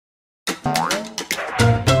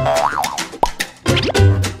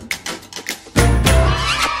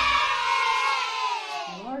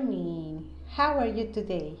are you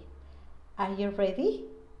today? Are you ready?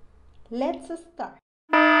 Let's start.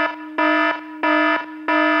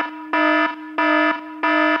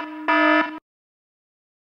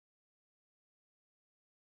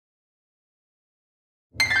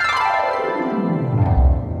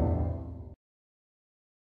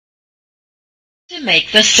 To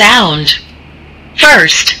make the sound.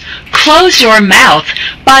 First, close your mouth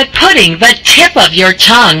by putting the tip of your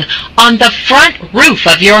tongue on the front roof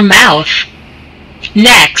of your mouth.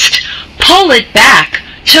 Next, pull it back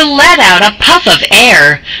to let out a puff of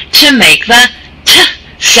air to make the t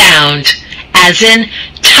sound, as in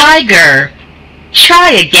tiger.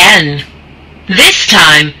 Try again. This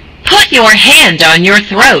time, put your hand on your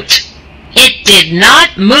throat. It did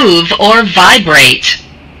not move or vibrate.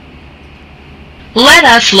 Let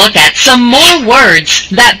us look at some more words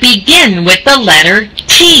that begin with the letter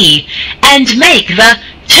T and make the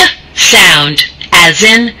T sound, as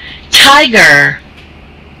in tiger.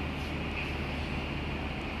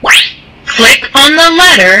 Click on the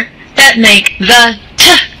letter that make the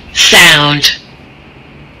T sound.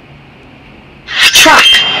 Truck.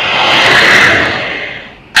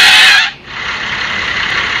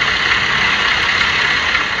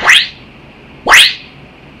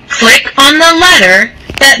 Click on the letter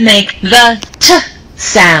that make the T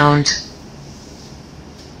sound.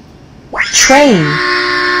 Train.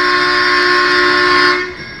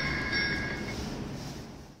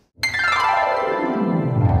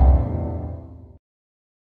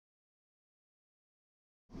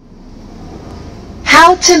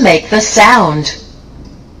 How to make the sound.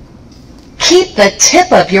 Keep the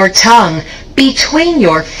tip of your tongue between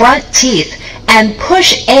your front teeth and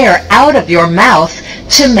push air out of your mouth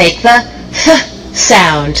to make the th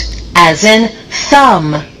sound, as in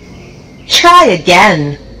thumb. Try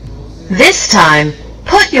again. This time,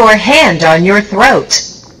 put your hand on your throat.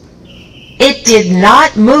 It did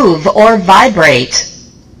not move or vibrate.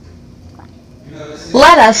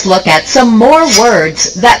 Let us look at some more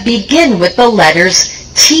words that begin with the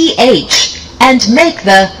letters TH and make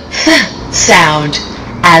the th sound,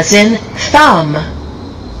 as in thumb.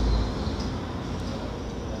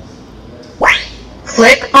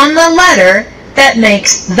 Click on the letter that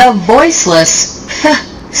makes the voiceless th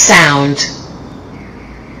sound.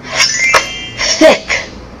 Thick.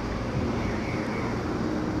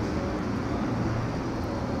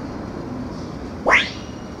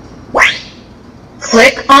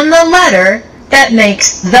 Click on the letter that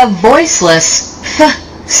makes the voiceless th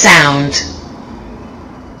sound.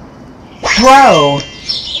 Throw.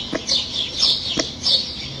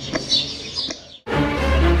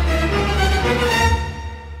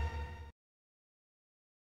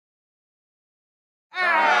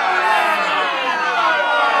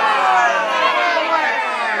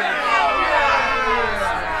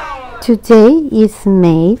 Today is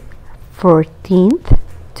May 14th,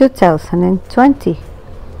 2020.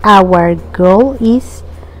 Our goal is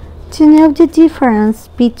to know the difference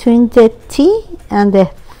between the T and the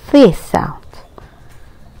Th sound.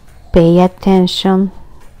 Pay attention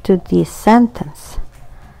to this sentence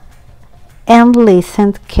and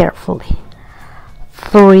listen carefully.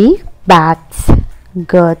 3 bats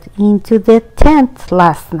got into the tent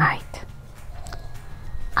last night.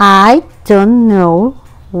 I don't know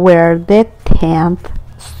where the 10th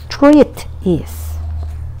street is.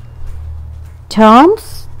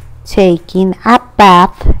 Tom's taking a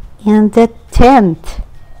bath in the tent.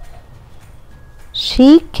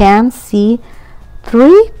 She can see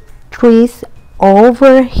 3 trees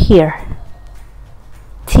over here.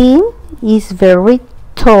 Tim is very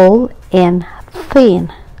tall and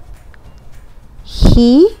thin.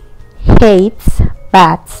 He hates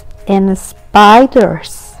bats and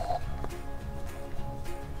spiders.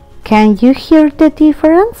 Can you hear the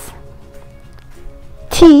difference?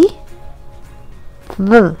 T,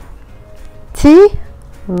 V, T,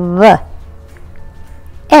 V.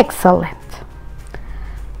 Excellent.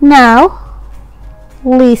 Now,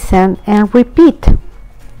 listen and repeat.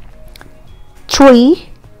 3,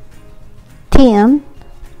 10,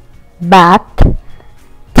 bat,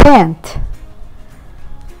 tent.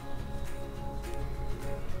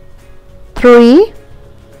 3,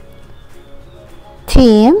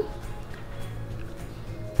 10,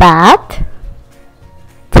 bat,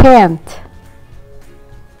 tent.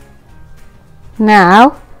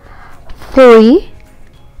 Now, 3,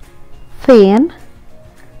 thin,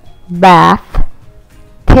 bath,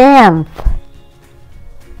 tenth.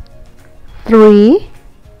 3,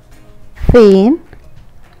 thin,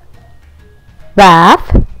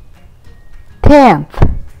 bath, tenth.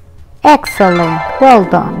 Excellent, well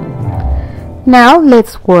done. Now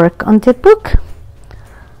let's work on the book.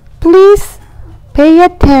 Please Pay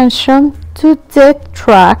attention to the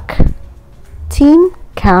track. Tim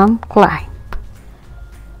can climb.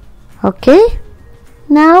 Okay?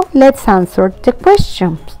 Now let's answer the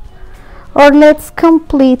questions. Or let's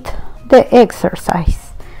complete the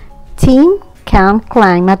exercise. Tim can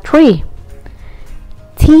climb a tree.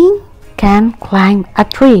 Tim can climb a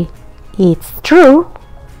tree. It's true.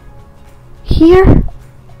 Here.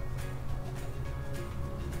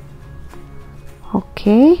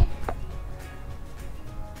 Okay.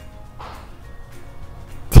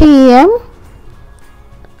 Tim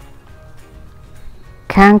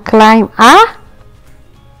can climb a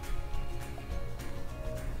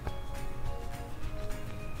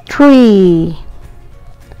tree.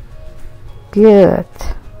 Good.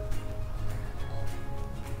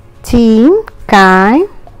 Tim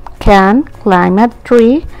can climb a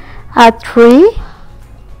tree. A tree.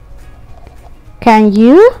 Can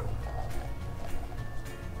you?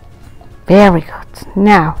 Very good.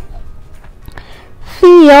 Now,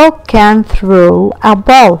 Theo can throw a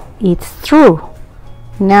ball. It's true.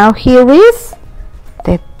 Now here is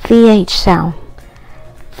the TH sound.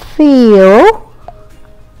 Theo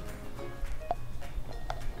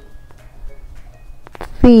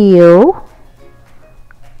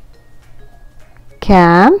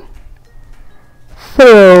can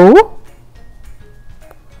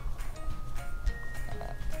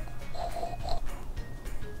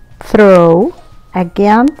throw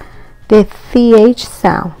again the TH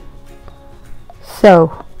sound.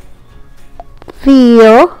 So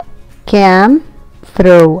Theo can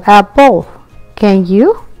throw a ball. Can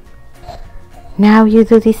you? Now you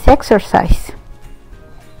do this exercise.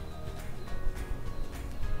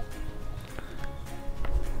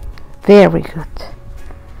 Very good.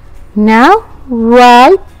 Now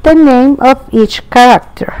write the name of each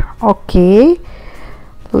character. Okay,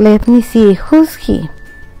 let me see, who's he?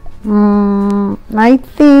 I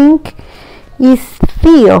think it's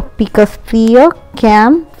Theo, because Theo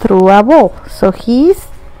can throw a ball, so he's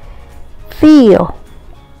Theo.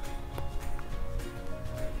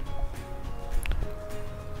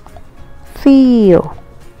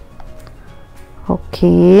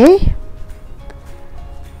 Okay,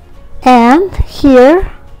 and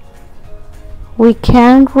here we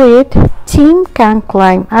can read Tim can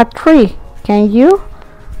climb a tree. Can you?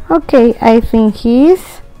 Okay, I think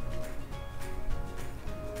he's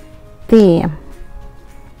Tim.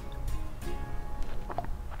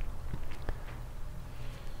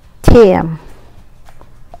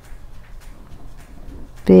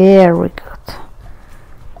 Very good.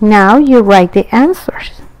 Now you write the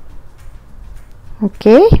answers.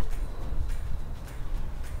 Okay?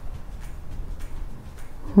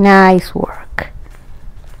 Nice work.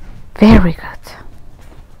 Very good.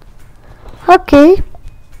 Okay.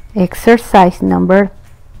 Exercise number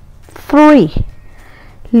 3.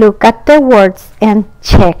 Look at the words and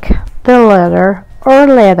check the letter or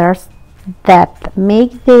letters that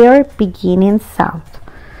make their beginning sound.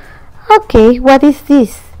 Okay, what is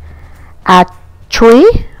this? A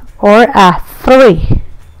tree or a 3?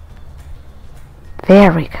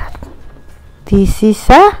 Very good. This is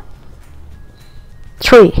a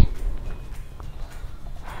tree.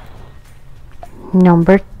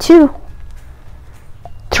 Number 2.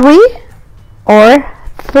 3 or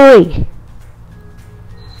 3?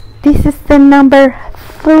 This is the number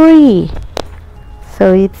 3.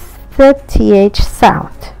 So it's the TH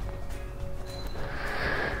sound.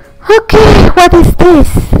 Okay, what is this?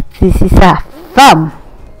 This is a thumb.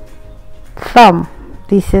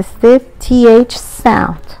 This is the TH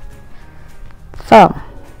sound. Thumb.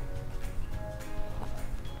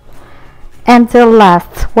 And the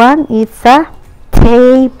last one is a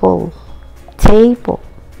table.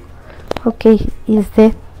 Okay, is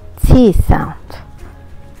the T sound.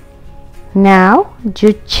 Now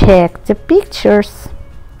you check the pictures.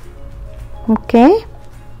 Okay,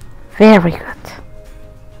 very good.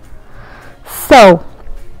 So,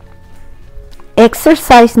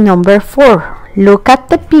 exercise number 4. Look at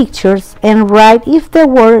the pictures and write if the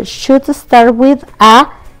word should start with a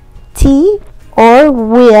T or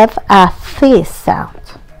with a Th sound.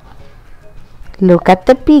 Look at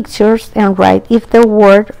the pictures and write if the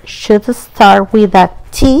word should start with a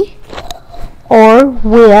T or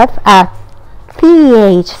with a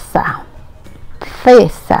TH sound.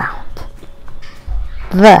 Th sound.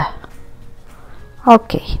 The.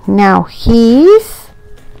 Okay, now he's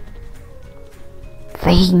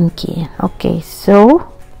thinking. Okay,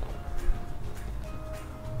 so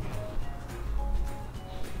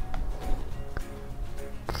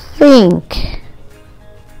think.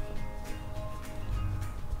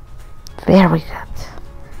 Very good.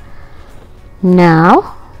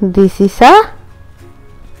 Now this is a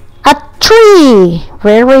 3.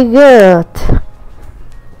 Very good.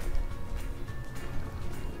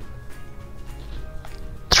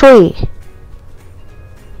 3.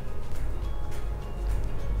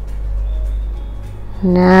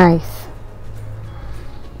 Nice.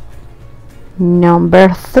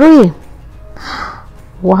 Number 3.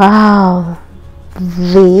 Wow,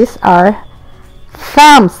 these are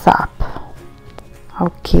thumbs up.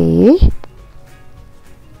 Okay.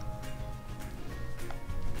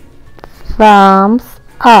 Thumbs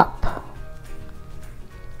up.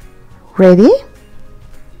 Ready?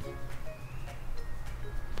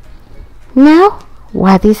 Now,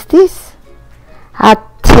 what is this? A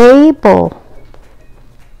table.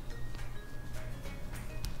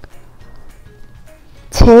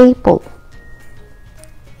 Table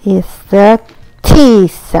is the T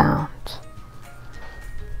sound.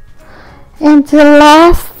 And the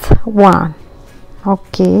last one.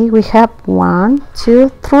 Okay, we have 1, 2,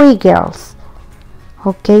 3 girls.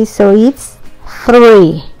 Okay, so it's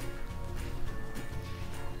 3.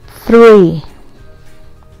 3.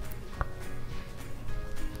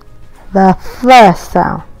 The th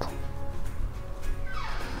sound.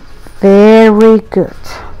 Very good.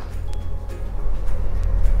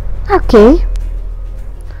 Okay.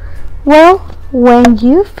 Well, when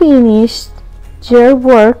you finish your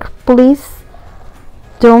work, please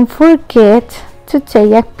don't forget to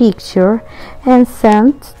take a picture and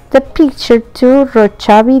send the picture to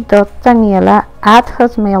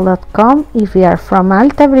rochavi.daniela@hotmail.com if you are from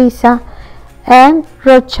Alta Brisa, and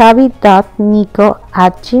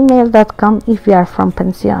rochavi.nico@gmail.com if you are from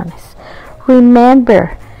Pensiones.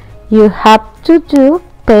 Remember, you have to do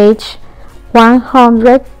page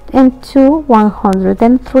 102,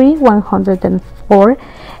 103, 104,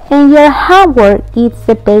 and your homework is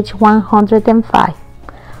the page 105.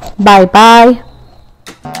 Bye bye.